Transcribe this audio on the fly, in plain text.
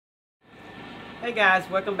Hey guys,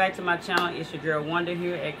 welcome back to my channel. It's your girl Wanda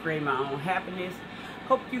here at Create My Own Happiness.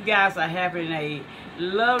 Hope you guys are having a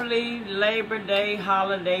lovely Labor Day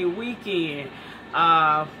holiday weekend.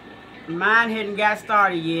 Mine hadn't got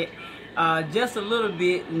started yet. Just a little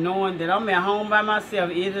bit, knowing that I'm at home by myself.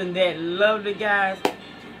 Isn't that lovely, guys?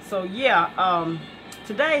 So yeah,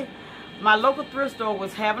 today my local thrift store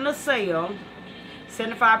was having a sale,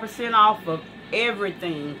 75% off of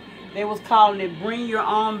everything. They was calling it Bring Your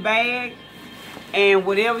Own Bag. And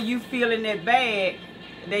whatever you feel in that bag,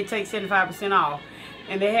 they take 75% off.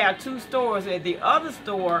 And they have two stores. At the other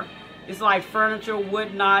store, it's like furniture,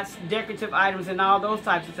 whatnots, decorative items, and all those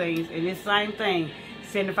types of things. And it's the same thing,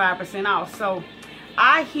 75% off. So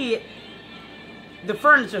I hit the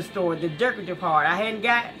furniture store, the decorative part. I hadn't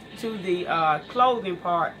got to the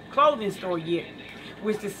clothing store yet,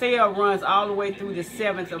 which the sale runs all the way through the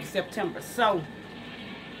 7th of September. So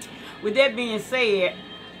with that being said,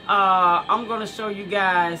 I'm going to show you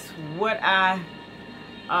guys what I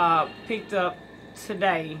picked up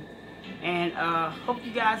today, and hope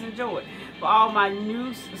you guys enjoy it. For all my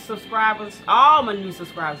new subscribers,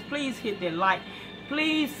 please hit that like,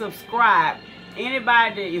 please subscribe.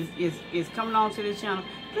 Anybody that is coming on to this channel,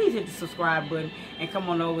 please hit the subscribe button and come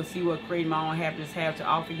on over and see what Create My Own Happiness have to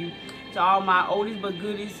offer you. To all my oldies but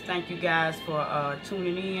goodies, thank you guys for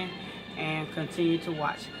tuning in and continue to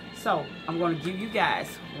watch. So I'm going to give you guys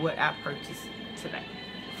what I purchased today.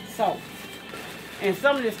 So, and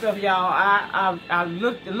some of this stuff, y'all, I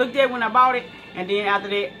looked at when I bought it, and then after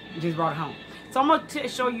that, just brought it home. So I'm going to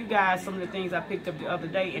show you guys some of the things I picked up the other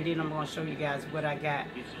day, and then I'm going to show you guys what I got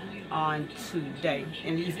on today.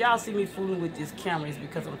 And if y'all see me fooling with this camera, it's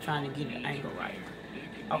because I'm trying to get the angle right.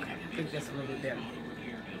 Okay, I think that's a little bit better.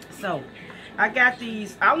 So I got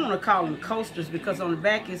these, I want to call them coasters, because on the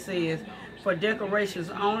back it says, for decorations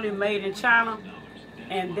only, made in China,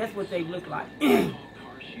 and that's what they look like. And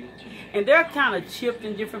they're kind of chipped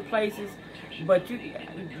in different places, but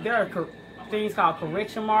there are things called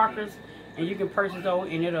correction markers, and you can purchase those,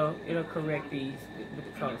 and it'll correct these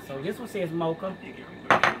with the color. So this one says mocha,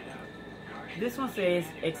 this one says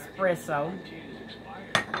espresso,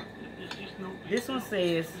 this one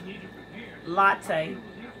says latte,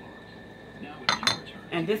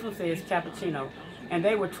 and this one says cappuccino. And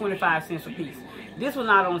they were 25 cents a piece. This was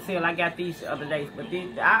not on sale. I got these the other days, but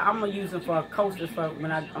I'm gonna use them for coasters for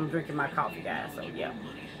when I'm drinking my coffee, guys. So yeah,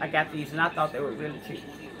 I got these, and I thought they were really cute,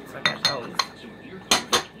 so I got those.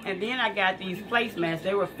 And then I got these placemats.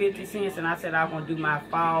 They were 50 cents, and I said I was gonna do my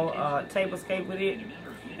fall tablescape with it.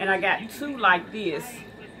 And I got two like this.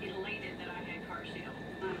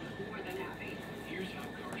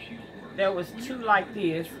 There was two like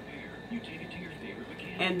this.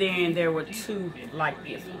 And then there were two like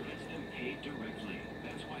this one.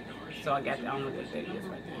 So I got, I don't know what that is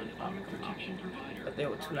right there. But there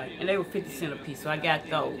were two like, and they were 50 cents a piece. So I got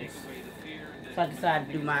those. So I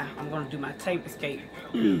decided to do I'm going to do my tablescape,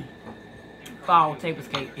 fall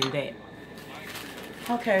tablescape in that.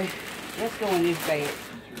 Okay, let's go in this bag.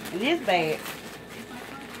 In this bag,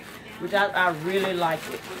 which I really like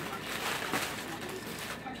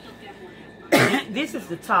it. This is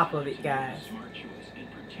the top of it, guys.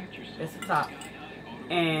 That's the top.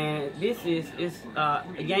 And this is a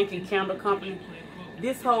Yankee Candle Company.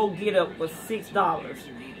 This whole get up was $6.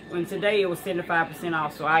 When today it was 75%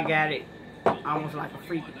 off, so I got it almost like a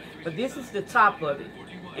freebie. But this is the top of it.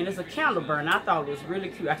 And it's a candle burn. I thought it was really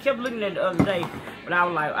cute. I kept looking at it the other day, but I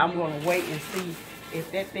was like, I'm going to wait and see if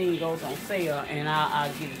that thing goes on sale, and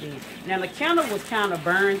I'll get it in. Now the candle was kind of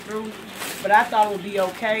burned through, but I thought it would be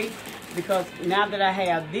okay, because now that I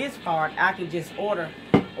have this part, I can just order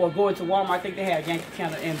or go into Walmart. I think they have Yankee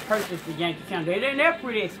Candle, and purchase the Yankee Candle. They're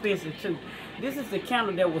pretty expensive too. This is the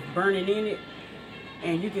candle that was burning in it,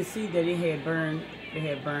 and you can see that it had burned. They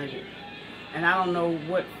had burned it, and I don't know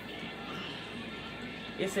what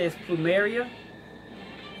it says. Plumeria,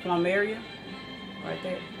 right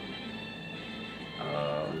there.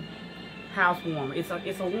 House warmer. It's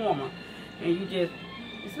a warmer, and it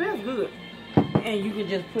smells good. And you can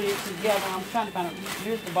just put it together. I'm trying to find out.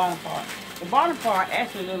 Here's the bottom part. The bottom part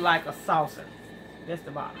actually looks like a saucer. That's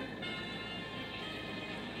the bottom.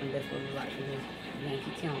 And that's what it looks like in this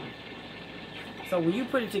Yankee Candle. So when you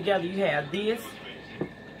put it together, you have this,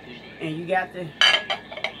 and you got the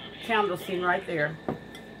candle sitting right there,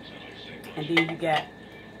 and then you got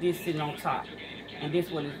this sitting on top. And this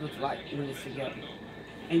is what it looks like when it's together.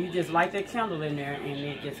 And you just light that candle in there, and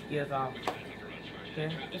it just gives off.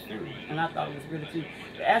 Okay, and I thought it was really cute.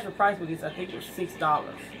 The actual price for this, I think, was $6.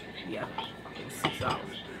 Yeah, it was $6.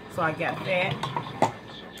 So I got that.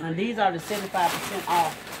 And these are the 75%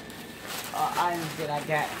 off items that I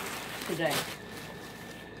got today.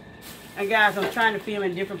 And guys, I'm trying to film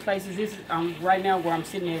in different places. This is right now where I'm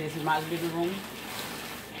sitting at. This is my living room.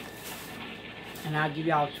 And I'll give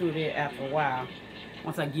y'all a tour there after a while.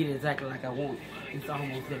 Once I get it exactly like I want it. It's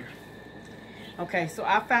almost there. Okay, so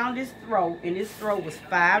I found this throw, and this throw was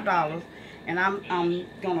 $5. And I'm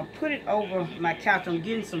gonna put it over my couch. I'm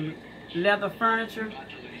getting some leather furniture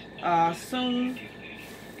soon.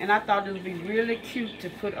 And I thought it would be really cute to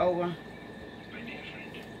put over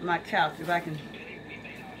my couch if I can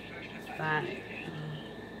find it.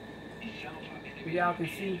 Y'all can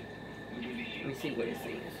see. Let me see what it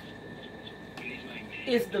says.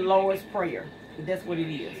 It's the Lord's Prayer. That's what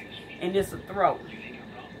it is. And it's a throw.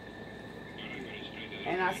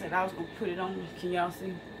 And I said I was going to put it on. Can y'all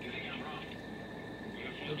see?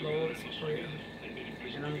 The Lord's Prayer.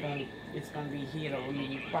 And it's going to be hid over me.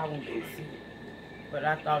 You probably won't be able to see it. But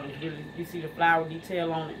I thought it was really, you see the flower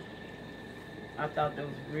detail on it? I thought that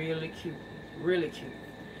was really cute. Really cute.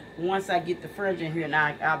 Once I get the furniture in here,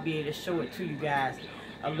 now I'll be able to show it to you guys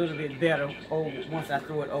a little bit better once I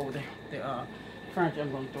throw it over the furniture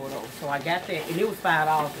I'm going to throw it over. So I got that, and it was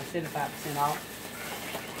 $5 and 75% off.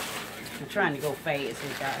 I'm trying to go fast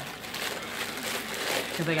here, guys,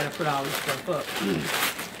 because I got to put all this stuff up.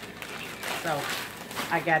 So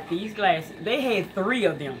I got these glasses. They had 3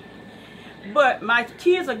 of them. But my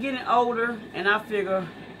kids are getting older, and I figure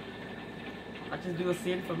I just do a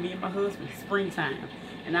set for me and my husband, springtime.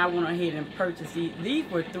 And I went ahead and purchased these. These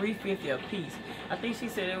were $3.50 a piece. I think she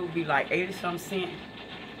said it would be like 80-something cents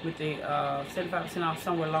with the 75% off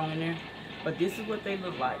somewhere along in there. But this is what they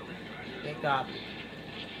look like. They're garbage.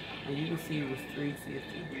 And you can see it was $3.50.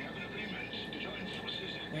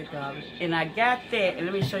 They're garbage. And I got that, and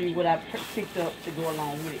let me show you what I picked up to go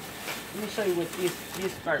along with it. Let me show you what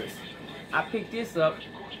this first. I picked this up.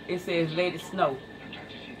 It says Let It Snow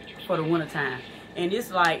for the winter time. And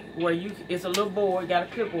it's like where it's a little board, got a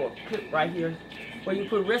clip right here, where you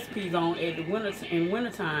put recipes on at the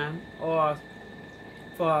winter time or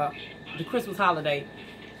for the Christmas holiday,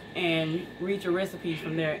 and read your recipes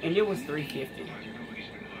from there. And it was $3.50.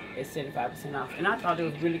 It's 75% off. And I thought it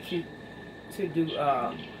was really cute to do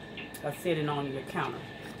a setting on your counter.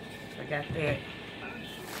 So I got that.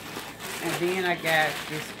 And then I got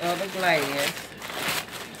this other glass.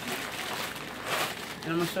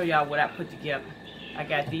 And I'm going to show y'all what I put together. I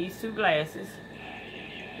got these 2 glasses.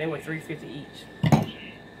 They were $3.50 each. I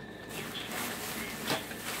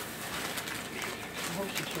hope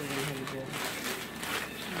she put it in here together.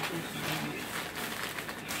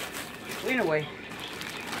 Well, anyway,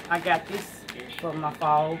 I got this for my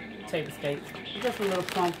fall tablescapes. Just a little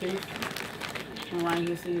pumpkin. Right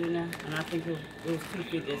here, see it in there? And I think it was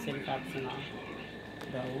 $2.50 at 75% off.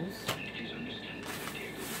 Those.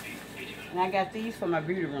 And I got these for my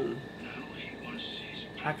beauty room.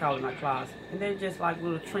 I call it my closet. And they're just like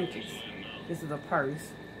little trinkets. This is a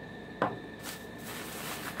purse.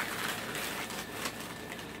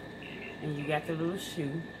 And you got the little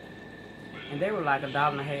shoe. And they were like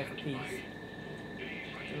 $1.50 a piece.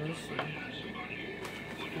 The little shoe.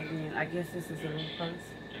 And then I guess this is a little purse.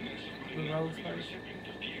 The rose purse.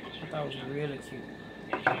 I thought it was really cute.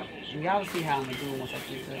 Y'all see how I'm going to do it once I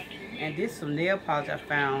get it. And this some nail polish I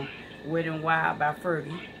found. Wet n Wild by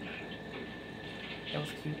Fergie. That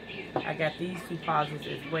was cute. I got these 2 polishes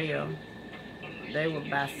as well. They were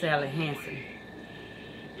by Sally Hansen.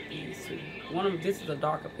 These 2. One of them, this is a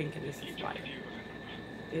darker pink and this is light.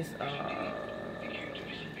 It's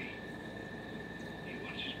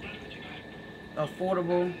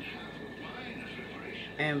affordable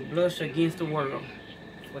and blush against the world.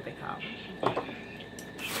 That's what they call it.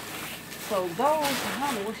 So those, I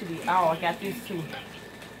don't know what should be. Oh, I got these 2.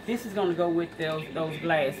 This is gonna go with those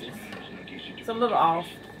glasses. It's a little off,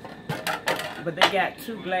 but they got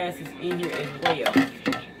 2 glasses in here as well.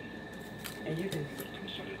 And you can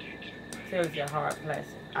tell it's a hard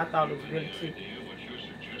plastic. I thought it was really cute.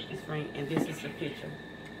 This ring, and this is the picture.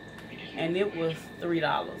 And it was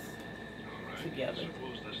 $3 together.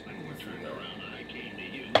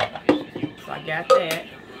 So I got that.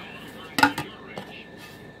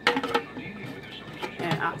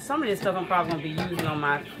 And some of this stuff I'm probably going to be using on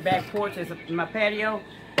my back porch as my patio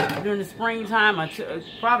during the springtime.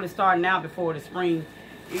 Probably starting now before the spring,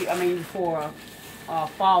 before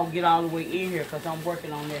fall get all the way in here, because I'm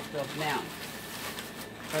working on that stuff now.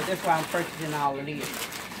 So that's why I'm purchasing all of this.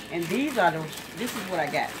 And these are this is what I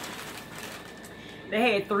got.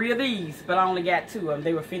 They had 3 of these, but I only got 2 of them.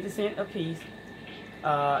 They were 50 cents a piece.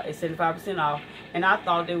 It's 75% off. And I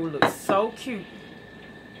thought they would look so cute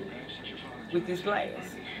with this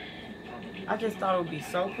glass. I just thought it would be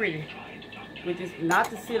so pretty with this, not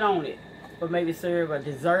to sit on it, but maybe serve a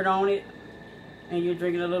dessert on it, and you're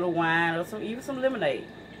drinking a little wine or even some lemonade.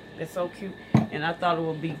 That's so cute, and I thought it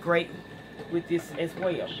would be great with this as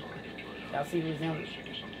well. Y'all see the resemblance?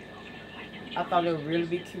 I thought it would really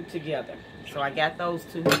be cute together. So I got those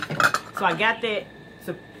two. So I got that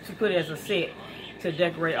to put as a set to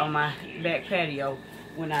decorate on my back patio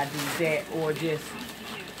when I do that, or just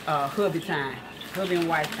hubby time, hubby and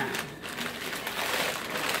wife time.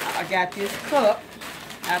 I got this cup.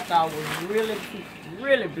 I thought was really cute,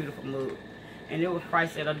 really beautiful mug, and it was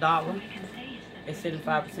priced at $1 at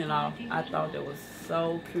 75% off. I thought that was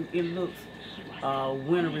so cute. It looks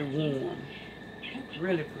wintry warm,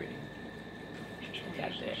 really pretty.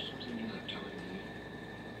 Got that.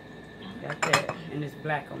 Got that, and it's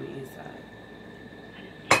black on the inside.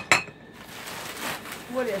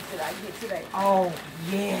 What else did I get today? Oh,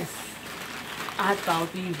 yes. I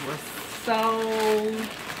thought these were so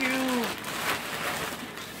cute.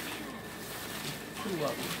 2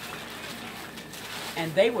 of them.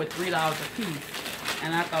 And they were $3 a piece.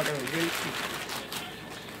 And I thought they were really cute.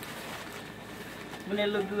 Wouldn't they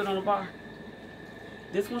look good on the bar?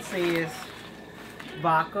 This one says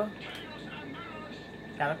vodka.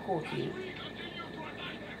 Got a cork in it.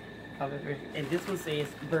 And this one says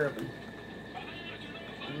bourbon.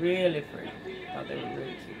 Really pretty. Thought they were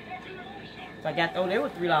really cute. So I got, oh, they were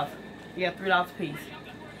 $3. Yeah, $3 a piece.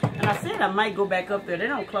 And I said I might go back up there. They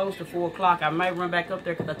don't close till 4 o'clock. I might run back up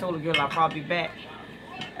there because I told the girl I'll probably be back.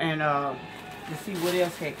 And to see what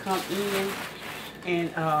else had come in.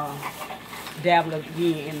 And dabble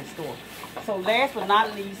again in the store. So last but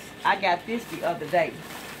not least, I got this the other day.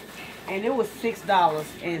 And it was $6.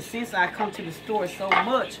 And since I come to the store so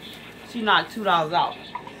much, she knocked $2 off.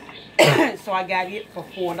 So I got it for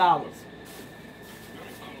 $4.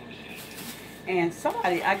 And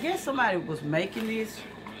somebody, I guess somebody was making this.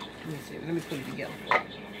 Let me see, let me put it together.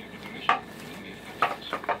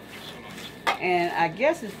 And I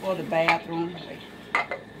guess it's for the bathroom. Okay.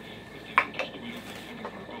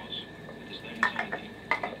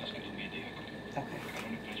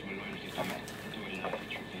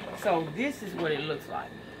 So this is what it looks like.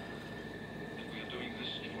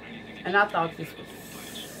 And I thought this was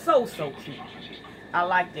so cute. I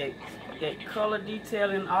like that color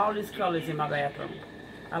detailing, all these colors in my bathroom.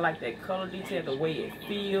 I like that color detail, the way it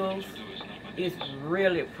feels. It's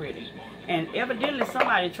really pretty. And evidently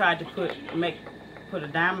somebody tried to put a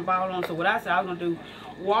diamond ball on. So what I said I was gonna do,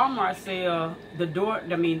 Walmart sell the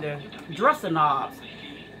dresser knobs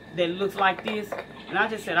that looks like this. And I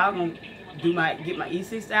just said I was gonna get my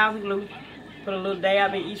E6000 glue, put a little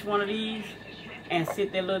dab in each one of these, and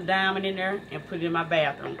sit that little diamond in there and put it in my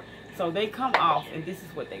bathroom. So they come off, and this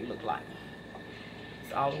is what they look like.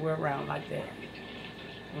 It's all the way around like that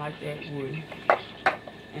wood.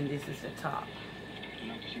 And this is the top.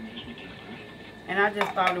 And I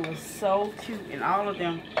just thought it was so cute, and all of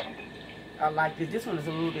them are like this. This one is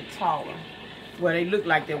a little bit taller. Well, they look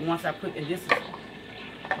like that once I put, and this is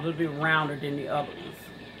a little bit rounder than the other ones.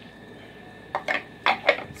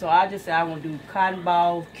 So I just said I want to do cotton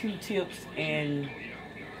balls, Q-tips, and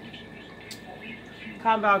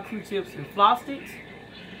floss sticks.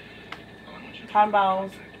 Cotton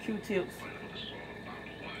balls, Q-tips,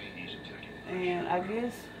 and I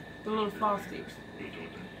guess the little floss sticks.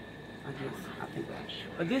 I think that.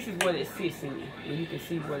 But this is what it sits in, and you can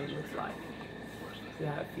see what it looks like. See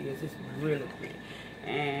how it feels. It's really pretty.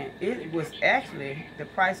 And it was actually, the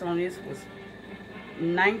price on this was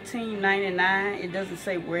 $19.99. It doesn't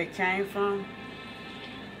say where it came from.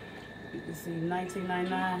 You can see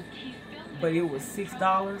 $19.99, but it was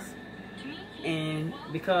 $6. And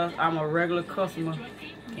because I'm a regular customer,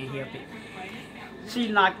 can't help it. She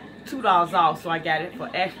knocked $2 off, so I got it for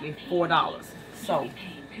actually $4. So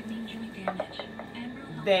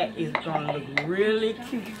that is gonna look really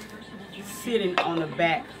cute sitting on the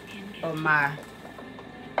back of my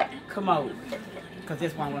commode, because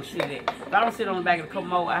that's why I'm gonna sit it. If I don't sit on the back of the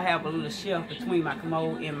commode, I have a little shelf between my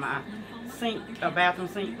commode and my sink, a bathroom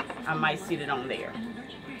sink. I might sit it on there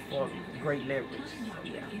for great leverage.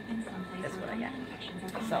 Yeah, that's what I got.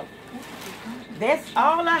 So that's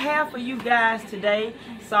all I have for you guys today.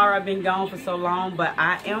 Sorry I've been gone for so long, but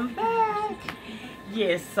I am back.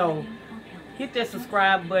 Yes, so hit that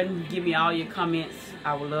subscribe button. Give me all your comments.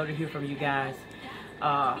 I would love to hear from you guys.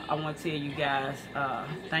 I want to tell you guys,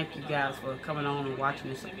 thank you guys for coming on and watching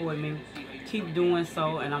and supporting me. Keep doing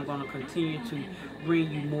so, and I'm going to continue to bring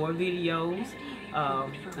you more videos.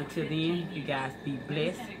 Until then, you guys be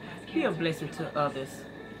blessed. Be a blessing to others,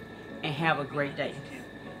 and have a great day.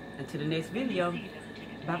 Until the next video,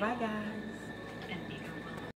 bye-bye, guys.